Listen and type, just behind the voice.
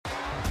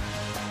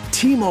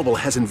T-Mobile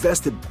has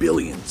invested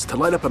billions to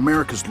light up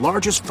America's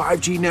largest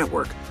 5G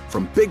network,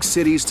 from big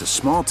cities to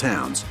small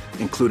towns,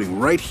 including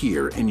right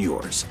here in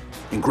yours.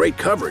 And great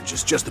coverage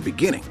is just the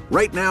beginning.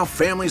 Right now,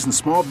 families and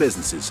small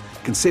businesses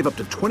can save up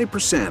to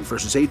 20%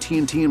 versus AT&T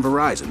and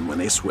Verizon when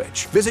they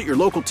switch. Visit your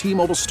local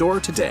T-Mobile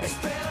store today.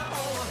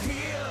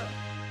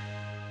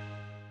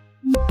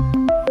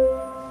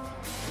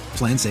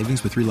 Plan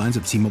savings with 3 lines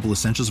of T-Mobile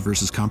Essentials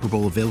versus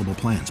comparable available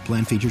plans.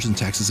 Plan features and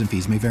taxes and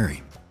fees may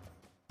vary.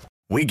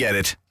 We get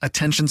it.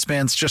 Attention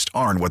spans just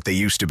aren't what they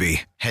used to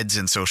be. Heads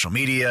in social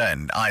media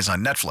and eyes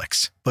on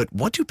Netflix. But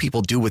what do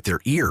people do with their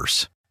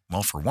ears?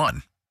 Well, for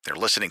one, they're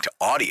listening to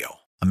audio.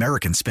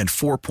 Americans spend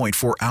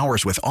 4.4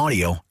 hours with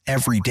audio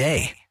every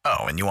day. Oh,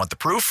 and you want the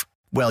proof?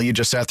 Well, you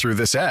just sat through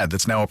this ad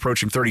that's now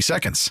approaching 30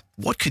 seconds.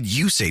 What could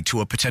you say to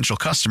a potential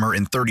customer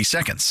in 30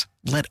 seconds?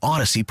 Let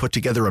Odyssey put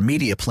together a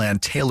media plan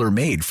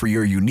tailor-made for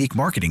your unique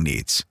marketing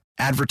needs.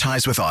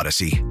 Advertise with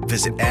Odyssey.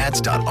 Visit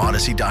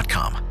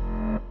ads.odyssey.com.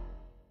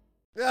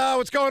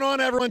 What's going on,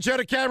 everyone? Joe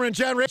DeCamera,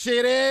 John Ritchie.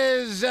 It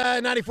is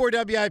 94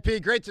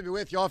 WIP. Great to be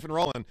with you, off and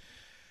rolling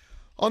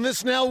on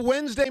this now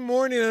Wednesday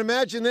morning. And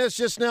imagine this,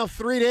 just now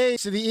 3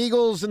 days to the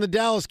Eagles and the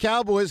Dallas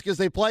Cowboys, because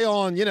they play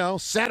on,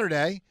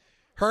 Saturday.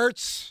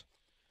 Hurts,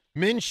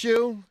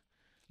 Minshew,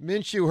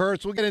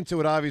 Hurts. We'll get into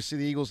it, obviously,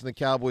 the Eagles and the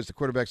Cowboys, the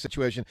quarterback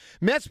situation.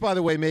 Mets, by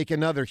the way, make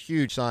another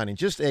huge signing.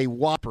 Just a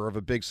whopper of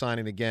a big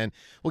signing again.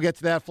 We'll get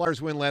to that.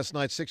 Flyers win last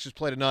night. Sixers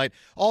play tonight.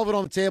 All of it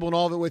on the table and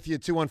all of it with you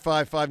at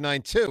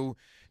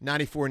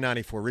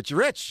 215-592-9494. Richie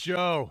Rich.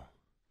 Joe,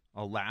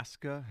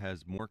 Alaska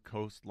has more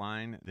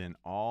coastline than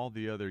all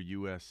the other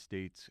U.S.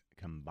 states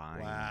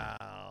combined.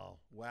 Wow.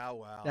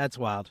 That's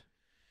wild.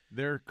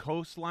 Their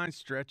coastline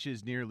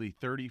stretches nearly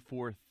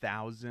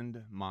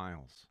 34,000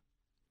 miles.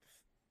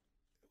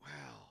 Wow.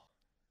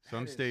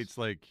 Some states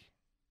like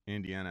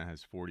Indiana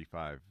has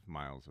 45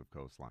 miles of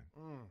coastline.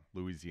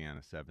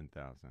 Louisiana,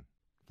 7,000.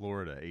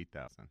 Florida,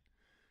 8,000.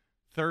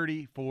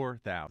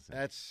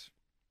 34,000.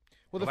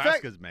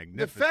 Alaska's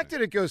magnificent. The fact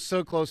that it goes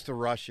so close to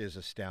Russia is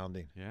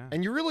astounding. Yeah.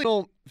 And you really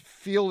don't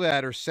feel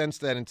that or sense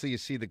that until you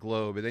see the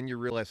globe, and then you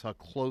realize how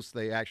close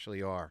they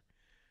actually are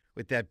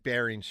with that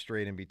Bering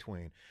Strait in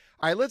between.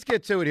 All right, let's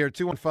get to it here.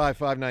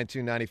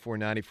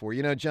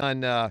 215-592-9494.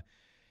 John,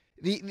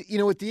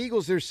 with the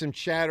Eagles, there's some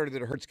chatter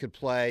that Hurts could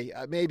play.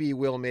 Maybe he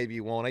will, maybe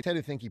he won't. I tend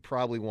to think he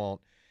probably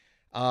won't.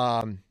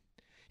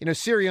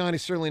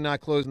 Sirianni's certainly not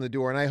closing the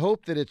door, and I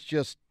hope that it's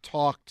just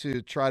talk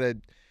to try to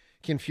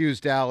confuse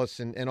Dallas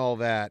and all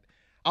that.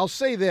 I'll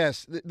say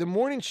this. The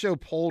morning show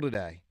poll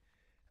today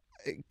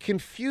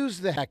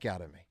confused the heck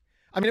out of me.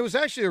 I mean, it was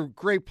actually a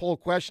great poll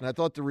question. I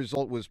thought the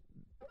result was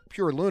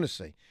pure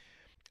lunacy.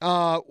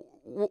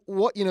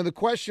 The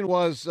question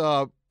was,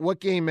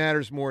 what game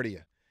matters more to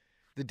you?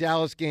 The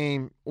Dallas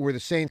game or the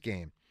Saints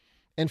game?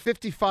 And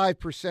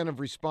 55%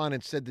 of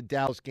respondents said the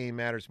Dallas game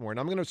matters more. And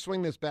I'm going to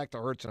swing this back to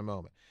Hurts in a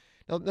moment.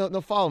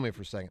 Now follow me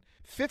for a second.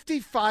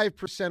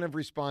 55% of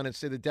respondents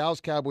say the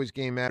Dallas Cowboys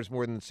game matters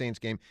more than the Saints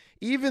game,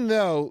 even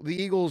though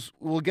the Eagles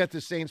will get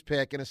the Saints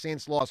pick and a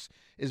Saints loss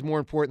is more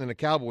important than a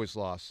Cowboys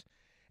loss.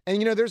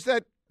 And, there's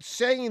that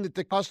saying that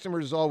the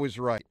customer is always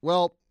right.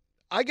 Well,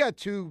 I got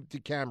two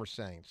DeCamera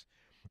sayings.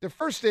 The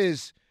first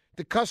is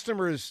the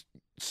customer is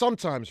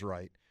sometimes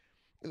right.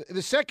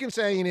 The second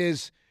saying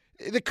is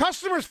the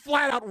customer's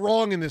flat out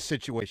wrong in this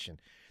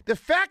situation. The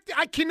fact that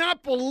I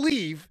cannot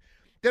believe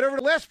that over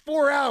the last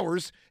 4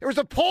 hours, there was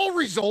a poll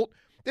result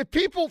that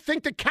people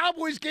think the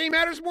Cowboys game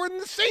matters more than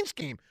the Saints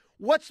game.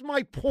 What's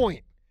my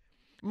point?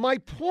 My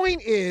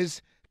point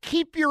is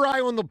keep your eye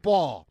on the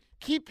ball.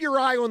 Keep your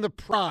eye on the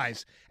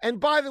prize.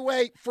 And by the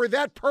way, for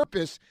that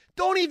purpose,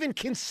 don't even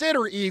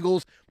consider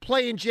Eagles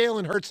playing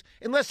Jalen Hurts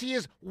unless he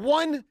is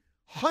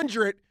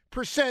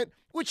 100%,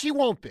 which he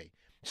won't be.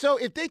 So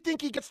if they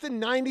think he gets to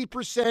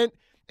 90%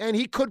 and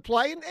he could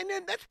play, and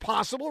that's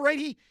possible, right?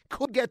 He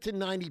could get to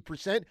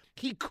 90%.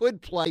 He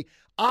could play.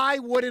 I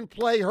wouldn't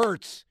play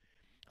Hurts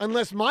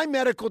unless my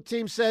medical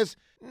team says,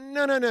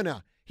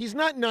 no. He's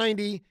not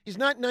 90. He's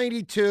not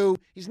 92.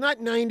 He's not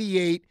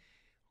 98.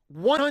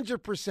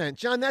 100%.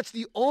 John, that's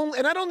the only,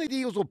 and I don't think the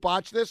Eagles will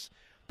botch this,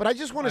 but I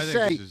just want to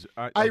say,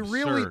 I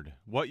really,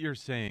 what you're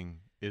saying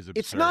is absurd.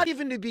 It's not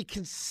even to be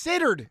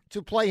considered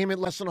to play him at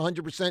less than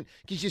 100%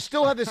 because you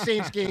still have the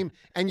Saints game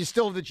and you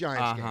still have the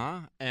Giants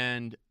game.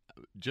 And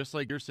just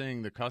like you're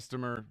saying, the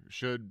customer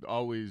should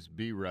always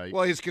be right.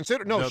 Well, he's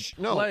considered, no,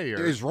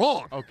 player is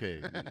wrong.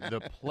 Okay,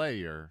 the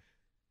player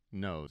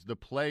knows. The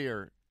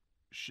player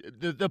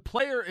the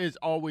player is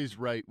always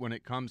right when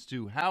it comes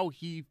to how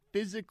he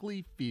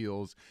physically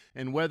feels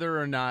and whether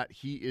or not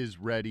he is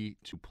ready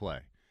to play.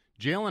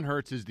 Jalen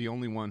Hurts is the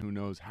only one who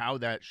knows how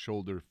that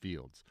shoulder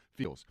feels.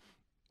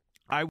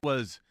 I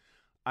was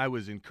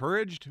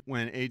encouraged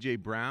when A.J.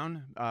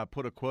 Brown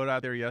put a quote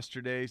out there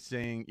yesterday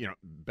saying,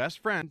 best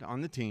friend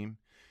on the team,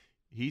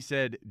 he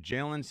said,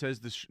 Jalen says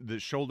the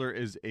shoulder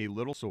is a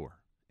little sore.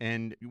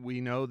 And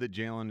we know that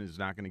Jalen is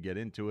not going to get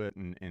into it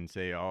and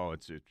say, oh,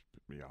 it's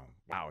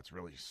wow, it's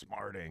really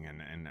smarting,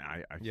 and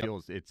I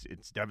feel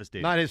it's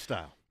devastating. Not his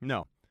style.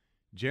 No.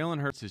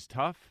 Jalen Hurts is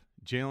tough.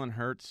 Jalen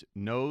Hurts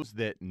knows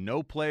that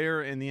no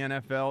player in the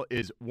NFL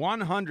is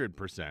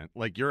 100%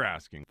 like you're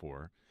asking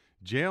for.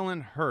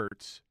 Jalen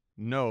Hurts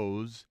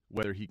knows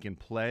whether he can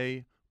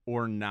play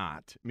or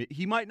not. I mean,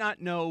 he might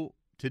not know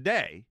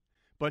today,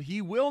 but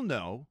he will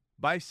know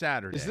by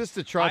Saturday. Is this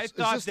the trust?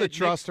 Is this the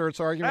trust Hurts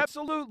argument?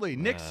 Absolutely.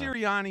 Nick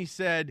Sirianni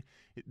said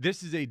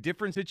this is a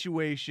different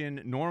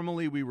situation.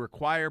 Normally, we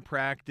require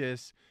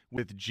practice.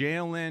 With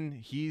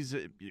Jalen,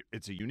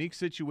 it's a unique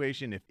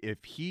situation.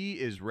 If he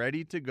is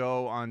ready to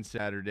go on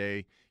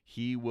Saturday,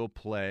 he will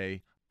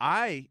play.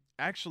 I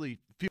actually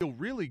feel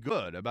really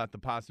good about the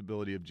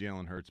possibility of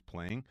Jalen Hurts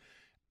playing.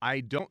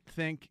 I don't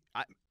think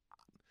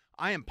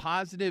I am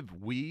positive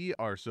we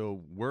are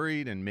so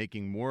worried and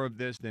making more of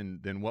this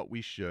than what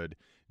we should.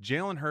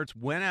 Jalen Hurts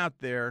went out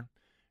there,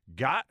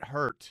 got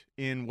hurt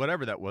in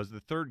whatever that was, the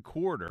third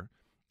quarter,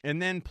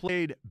 and then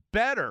played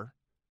better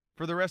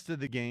for the rest of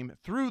the game,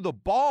 threw the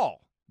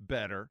ball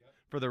better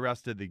for the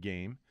rest of the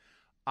game.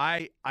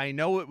 I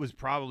know it was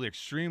probably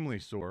extremely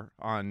sore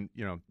on,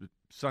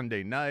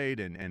 Sunday night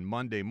and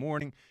Monday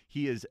morning.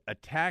 He is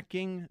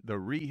attacking the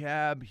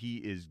rehab. He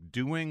is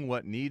doing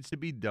what needs to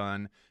be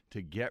done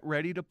to get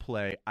ready to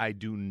play. I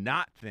do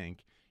not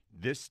think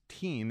this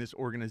team, this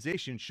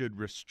organization, should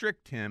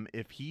restrict him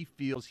if he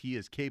feels he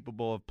is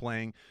capable of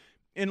playing,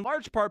 in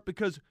large part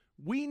because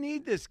we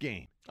need this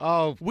game.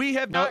 Oh, we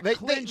have not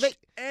clinched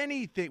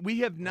anything. We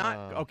have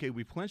not. Okay,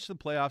 we've clinched the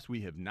playoffs.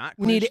 We have not.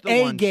 We need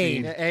a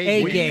game.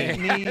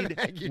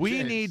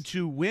 We need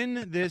to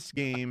win this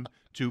game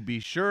to be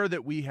sure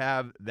that we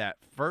have that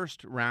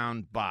first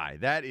round bye.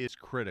 That is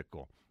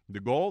critical.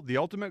 The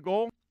ultimate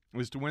goal,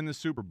 is to win the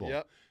Super Bowl.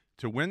 Yep.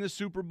 To win the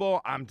Super Bowl,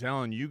 I'm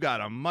telling you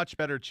got a much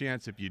better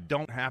chance if you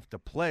don't have to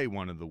play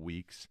one of the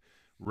weeks.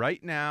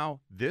 Right now,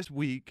 this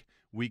week,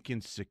 we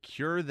can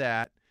secure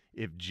that.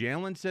 If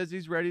Jalen says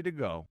he's ready to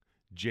go,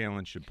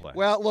 Jalen should play.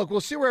 Well, look,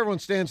 we'll see where everyone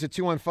stands at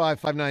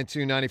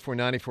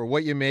 215-592-9494,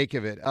 what you make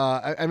of it.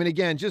 I mean,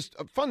 again, just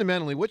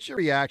fundamentally, what's your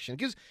reaction?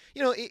 Because,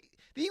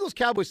 the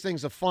Eagles-Cowboys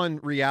thing's a fun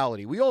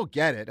reality. We all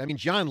get it. I mean,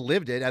 John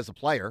lived it as a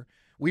player.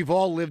 We've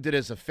all lived it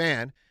as a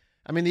fan.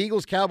 I mean, the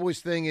Eagles-Cowboys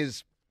thing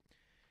it's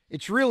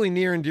really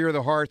near and dear to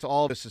the heart to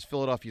all of us as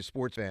Philadelphia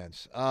sports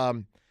fans.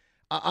 I'm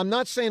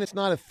not saying it's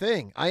not a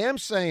thing. I am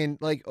saying,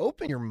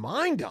 open your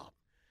mind up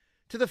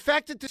to the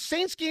fact that the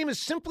Saints game is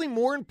simply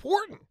more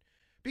important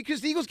because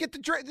the Eagles get the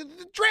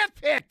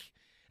draft pick.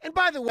 And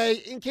by the way,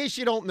 in case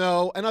you don't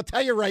know, and I'll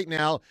tell you right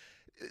now,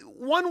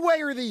 one way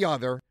or the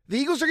other, the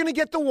Eagles are going to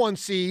get the 1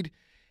 seed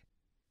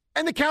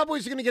and the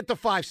Cowboys are going to get the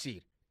 5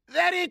 seed.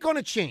 That ain't going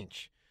to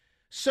change.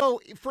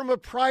 So from a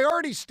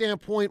priority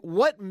standpoint,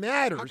 what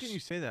matters? How can you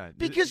say that?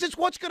 Because it's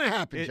what's going to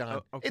happen,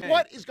 John. Okay. It's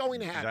what is going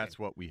to happen. That's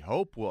what we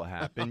hope will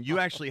happen. You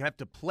actually have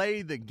to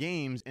play the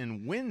games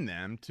and win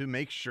them to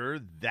make sure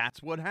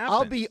that's what happens.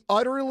 I'll be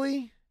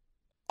utterly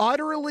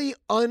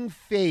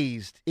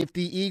unfazed if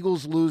the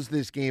Eagles lose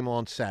this game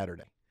on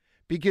Saturday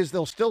because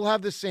they'll still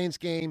have the Saints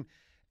game,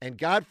 and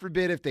God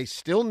forbid if they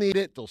still need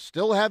it, they'll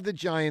still have the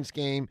Giants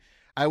game.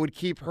 I would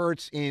keep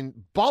Hurts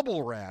in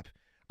bubble wrap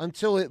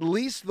until at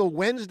least the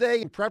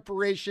Wednesday in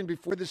preparation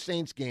before the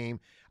Saints game.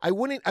 I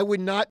would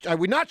not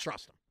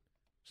trust him.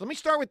 So let me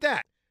start with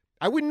that.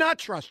 I would not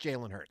trust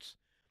Jalen Hurts.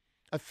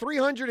 A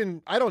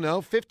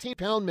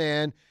 15-pound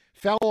man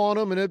fell on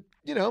him in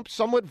a,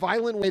 somewhat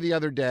violent way the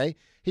other day.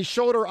 His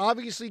shoulder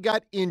obviously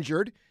got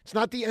injured. It's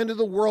not the end of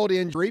the world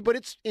injury, but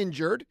it's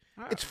injured.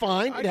 It's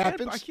fine. It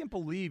happens. I can't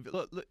believe.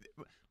 Look,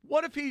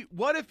 what if he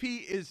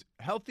is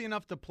healthy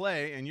enough to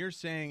play and you're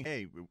saying,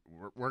 hey,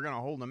 we're going to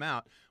hold him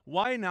out?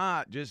 Why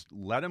not just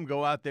let him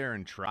go out there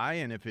and try?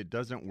 And if it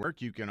doesn't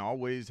work, you can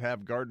always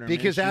have Gardner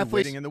Minshew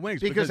waiting in the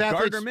wings. Because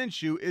Gardner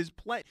Minshew is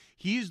playing.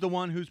 He's the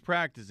one who's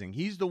practicing.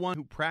 He's the one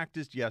who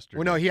practiced yesterday.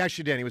 Well, no, he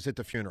actually did. He was at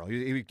the funeral.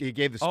 He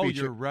gave the speech. Oh,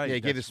 you're right. Yeah,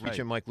 he gave the speech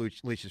at Mike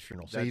Leach's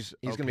funeral. So he's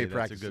going to be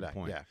practicing today. That's a good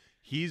point. Yeah.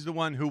 He's the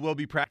one who will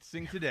be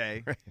practicing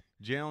today.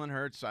 Jalen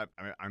Hurts,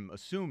 I'm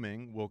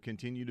assuming, will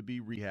continue to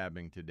be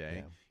rehabbing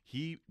today.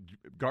 Yeah.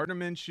 Gardner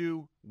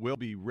Minshew will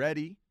be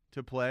ready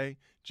to play.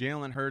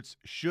 Jalen Hurts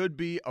should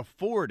be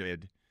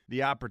afforded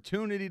the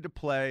opportunity to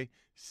play,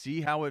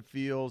 see how it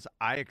feels.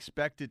 I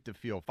expect it to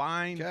feel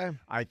fine. Okay.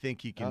 I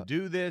think he can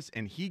do this,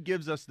 and he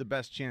gives us the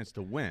best chance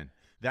to win.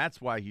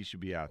 That's why he should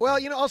be out there. Well,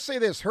 I'll say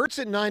this. Hurts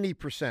at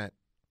 90%.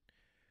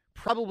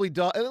 Probably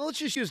does. Let's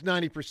just use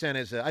 90%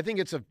 as I think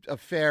it's a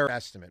fair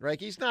estimate, right?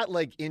 He's not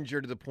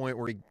injured to the point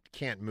where he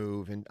can't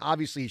move. And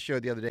obviously he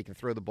showed the other day he can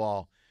throw the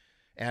ball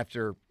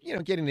after,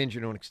 getting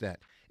injured to an extent.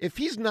 If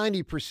he's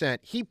 90%,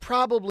 he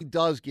probably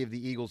does give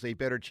the Eagles a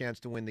better chance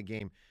to win the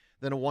game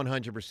than a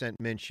 100%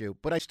 Minshew.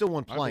 But I still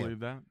won't play him. I believe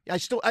that.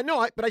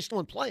 But I still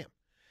won't play him.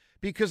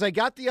 Because I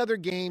got the other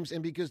games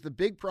and because the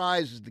big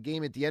prize is the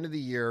game at the end of the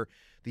year,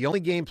 the only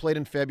game played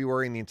in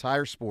February in the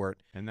entire sport.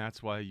 And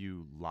that's why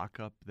you lock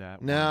up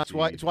that. No,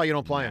 it's why you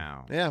don't play him.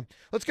 Yeah.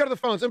 Let's go to the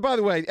phones. And by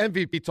the way,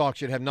 MVP talk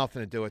should have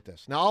nothing to do with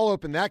this. Now, I'll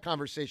open that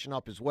conversation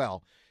up as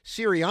well.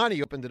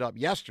 Sirianni opened it up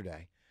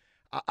yesterday.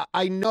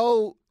 I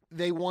know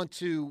they want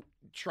to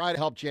try to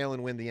help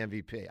Jalen win the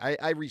MVP.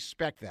 I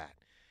respect that.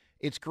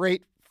 It's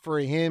great for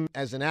him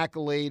as an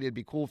accolade. It'd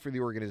be cool for the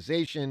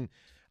organization.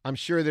 I'm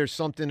sure there's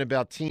something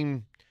about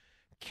team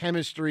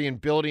chemistry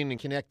and building and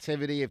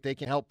connectivity if they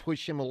can help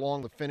push him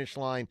along the finish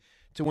line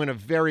to win a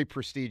very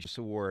prestigious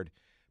award.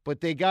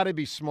 But they got to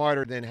be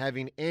smarter than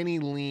having any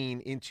lean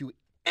into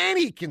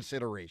any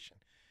consideration.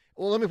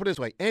 Well, let me put it this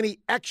way, any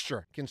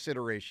extra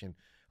consideration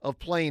of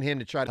playing him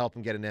to try to help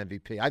him get an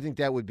MVP. I think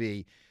that would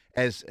be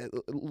as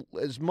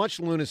much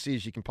lunacy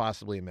as you can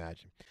possibly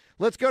imagine.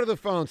 Let's go to the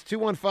phones,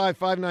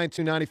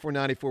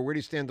 215-592-9494. Where do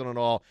you stand on it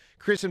all?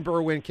 Chris in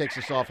Berwyn kicks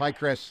us off. Hi,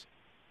 Chris.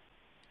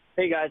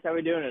 Hey, guys. How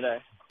we doing today?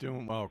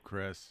 Doing well,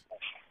 Chris.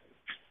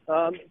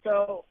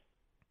 So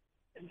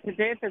to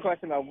answer the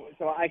question about,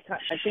 I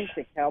think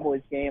the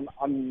Cowboys game,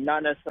 I'm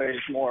not necessarily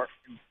is more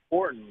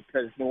important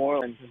because New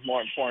Orleans is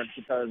more important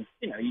because,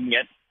 you can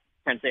get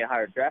potentially a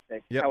higher draft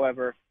pick. Yep.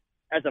 However,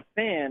 as a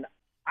fan,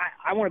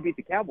 I want to beat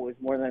the Cowboys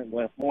more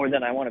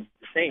than I want to beat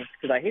the Saints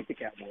because I hate the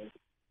Cowboys.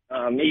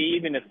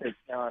 Even if it's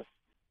not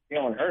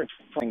Jalen Hurts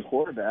playing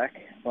quarterback,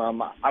 I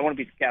want to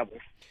beat the Cowboys.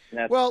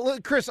 Well,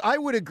 look, Chris, I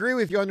would agree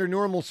with you under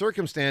normal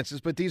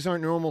circumstances, but these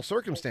aren't normal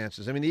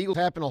circumstances. I mean, the Eagles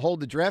happen to hold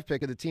the draft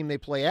pick of the team they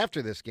play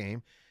after this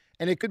game,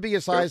 and it could be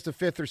as high as the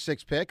 5th or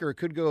 6th pick, or it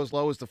could go as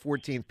low as the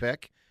 14th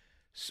pick,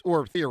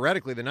 or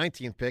theoretically the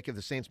 19th pick if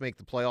the Saints make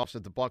the playoffs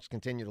if the Bucs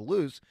continue to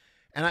lose.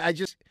 And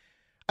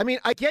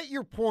I get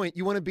your point.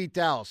 You want to beat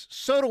Dallas.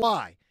 So do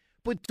I.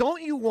 But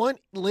don't you want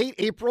late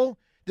April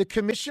the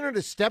commissioner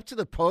to step to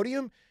the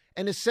podium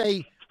and to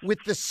say, with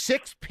the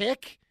 6th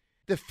pick,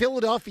 the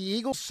Philadelphia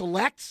Eagles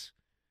selects?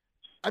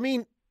 I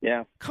mean,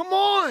 yeah. Come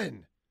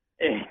on.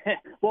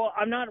 Well,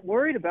 I'm not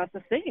worried about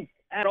the Saints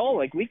at all.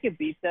 Like, we could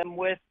beat them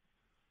with,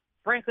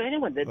 frankly,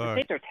 anyone. The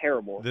Saints are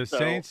terrible.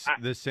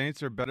 The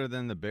Saints are better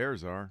than the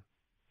Bears are.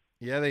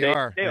 Yeah, they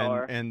are. They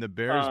are. And the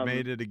Bears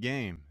made it a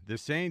game. The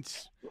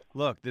Saints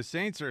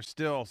are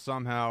still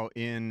somehow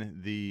in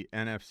the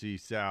NFC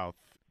South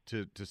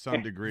to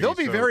some degree. They'll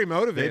be very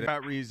motivated. They've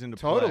got reason to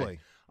totally. play.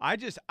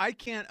 I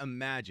can't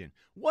imagine.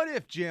 What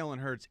if Jalen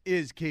Hurts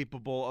is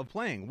capable of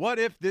playing? What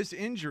if this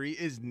injury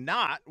is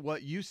not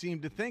what you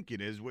seem to think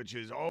it is, which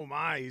is, oh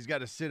my, he's got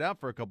to sit out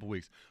for a couple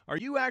weeks. Are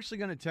you actually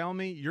going to tell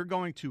me you're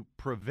going to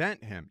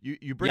prevent him?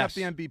 You bring up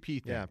the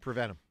MVP thing. Yeah,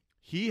 prevent him.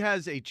 He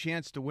has a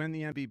chance to win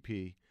the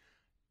MVP.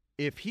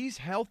 If he's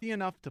healthy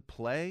enough to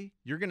play,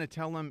 you're going to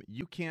tell him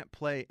you can't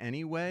play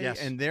anyway,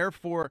 yes. And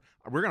therefore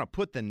we're going to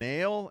put the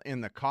nail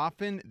in the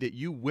coffin that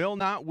you will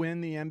not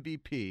win the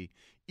MVP,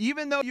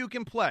 even though you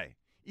can play.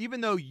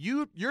 Even though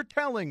you're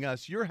telling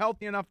us you're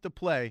healthy enough to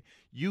play,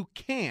 you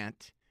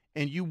can't,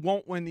 and you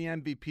won't win the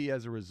MVP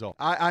as a result.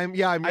 I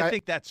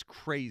think that's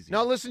crazy.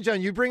 Now, listen,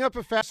 John, you bring up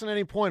a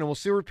fascinating point, and we'll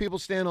see where people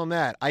stand on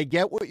that. I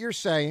get what you're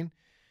saying.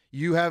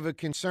 You have a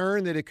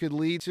concern that it could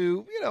lead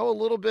to, a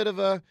little bit of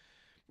a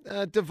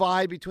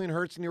divide between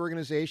Hurts and the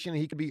organization.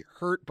 He could be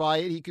hurt by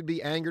it. He could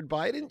be angered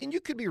by it. And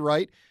you could be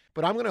right.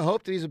 But I'm going to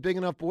hope that he's a big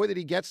enough boy that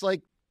he gets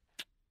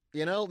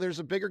there's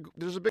a bigger goal.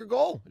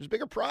 There's a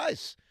bigger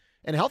prize.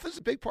 And health is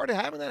a big part of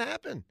having that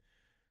happen.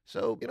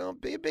 So,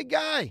 be a big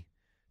guy.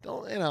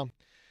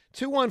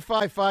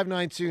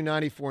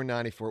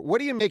 215-592-9494. What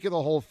do you make of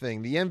the whole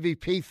thing? The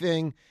MVP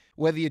thing,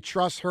 whether you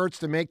trust Hurts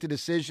to make the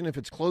decision if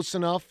it's close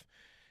enough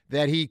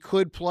that he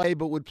could play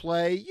but would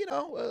play,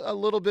 a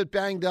little bit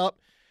banged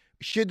up.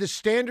 Should the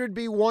standard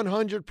be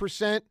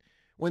 100%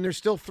 when there's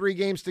still 3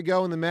 games to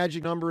go and the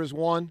magic number is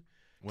 1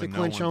 to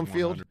clinch home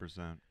field?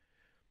 100%.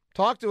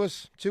 Talk to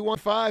us,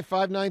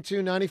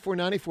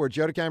 215-592-9494.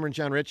 Joe DeCamera and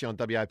John Ritchie on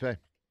WIP.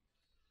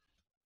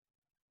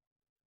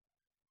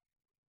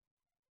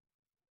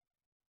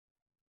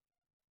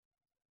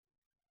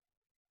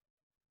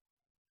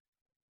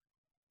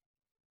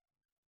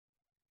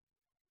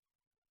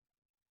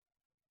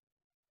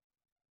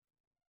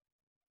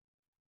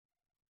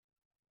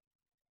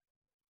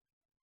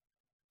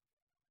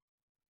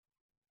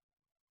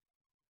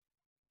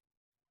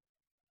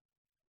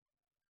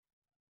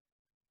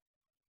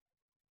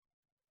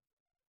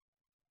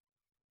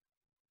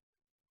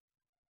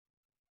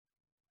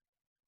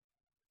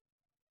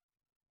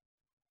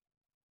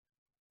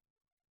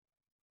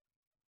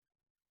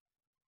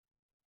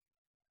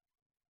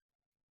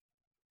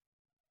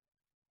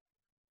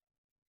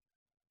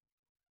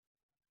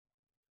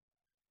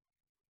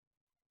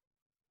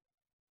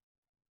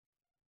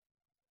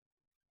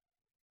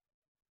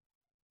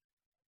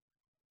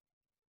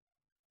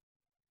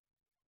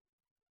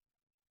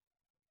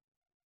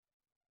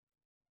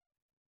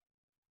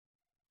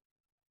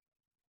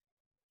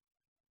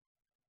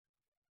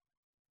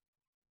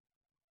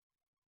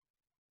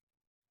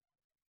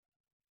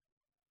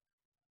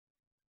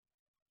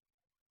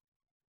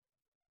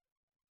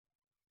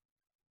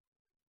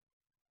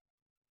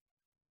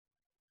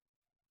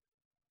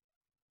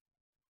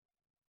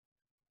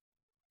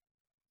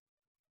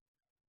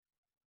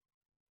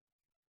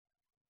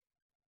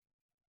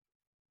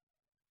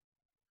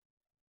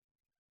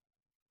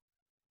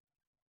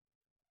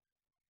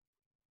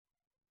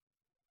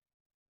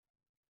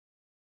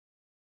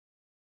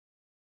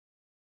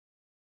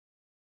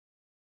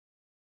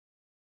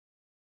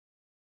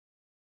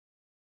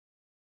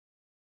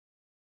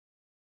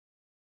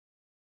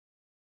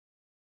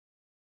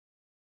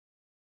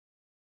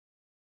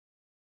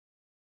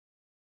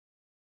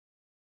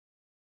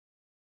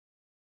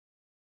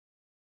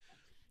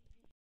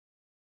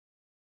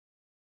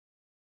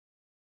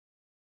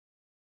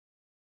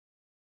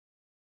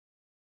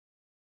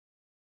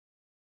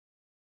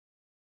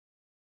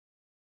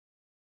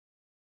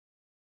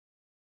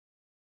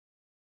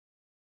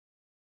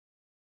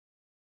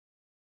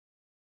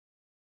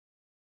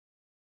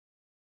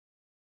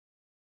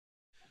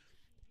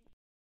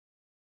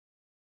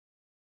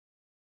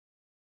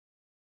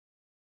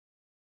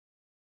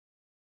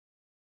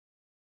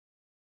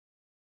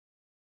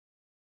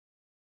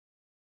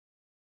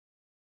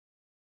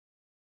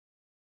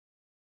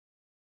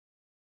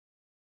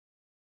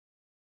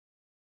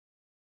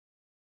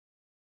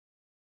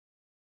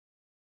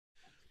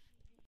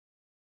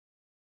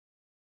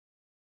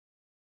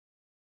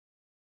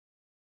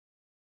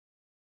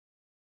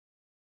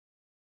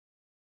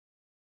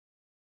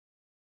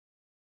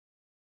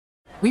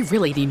 We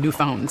really need new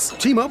phones.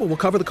 T-Mobile will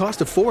cover the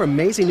cost of 4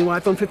 amazing new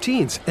iPhone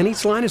 15s, and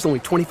each line is only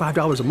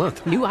 $25 a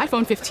month. New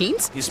iPhone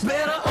 15s? It's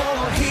better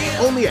over here.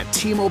 Only at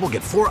T-Mobile,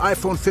 get 4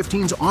 iPhone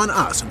 15s on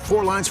us and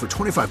 4 lines for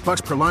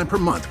 $25 per line per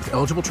month with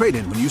eligible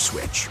trade-in when you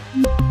switch.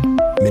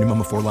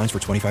 Minimum of 4 lines for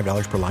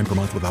 $25 per line per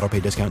month with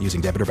autopay discount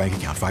using debit or bank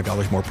account.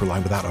 $5 more per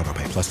line without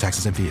autopay, plus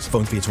taxes and fees.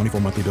 Phone fee at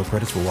 24 monthly bill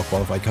credits for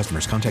well-qualified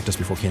customers. Contact us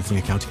before canceling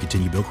account to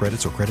continue bill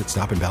credits or credit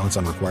stop and balance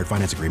on required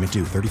finance agreement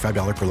due.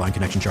 $35 per line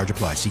connection charge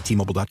applies. See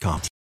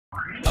T-Mobile.com.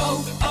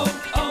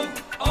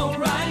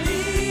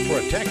 O'Reilly.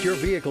 Protect your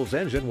vehicle's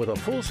engine with a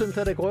full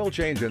synthetic oil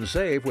change and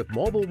save with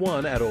Mobil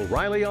 1 at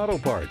O'Reilly Auto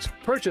Parts.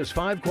 Purchase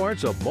 5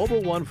 quarts of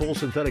Mobil 1 full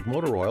synthetic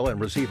motor oil and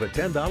receive a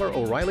 $10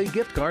 O'Reilly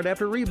gift card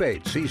after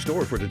rebate. See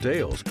store for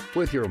details.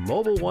 With your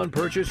Mobil 1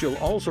 purchase, you'll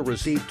also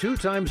receive 2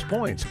 times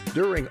points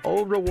during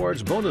O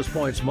Rewards Bonus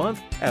Points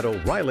Month at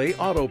O'Reilly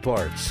Auto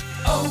Parts.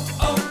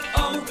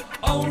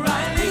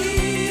 O'Reilly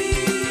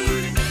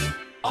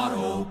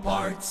Auto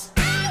Parts.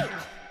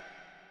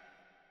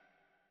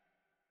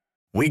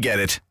 We get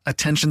it.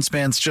 Attention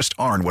spans just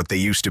aren't what they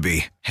used to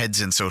be. Heads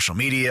in social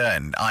media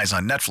and eyes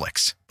on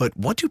Netflix. But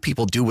what do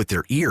people do with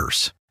their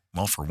ears?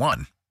 Well, for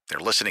one, they're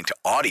listening to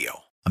audio.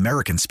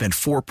 Americans spend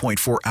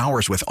 4.4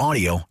 hours with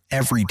audio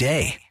every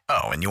day.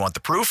 Oh, and you want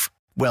the proof?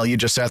 Well, you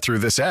just sat through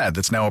this ad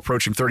that's now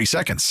approaching 30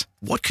 seconds.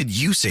 What could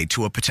you say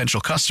to a potential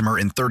customer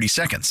in 30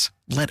 seconds?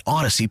 Let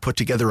Odyssey put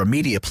together a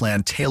media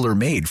plan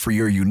tailor-made for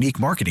your unique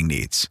marketing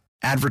needs.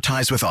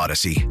 Advertise with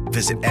Odyssey.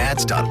 Visit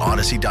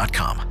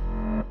ads.odyssey.com.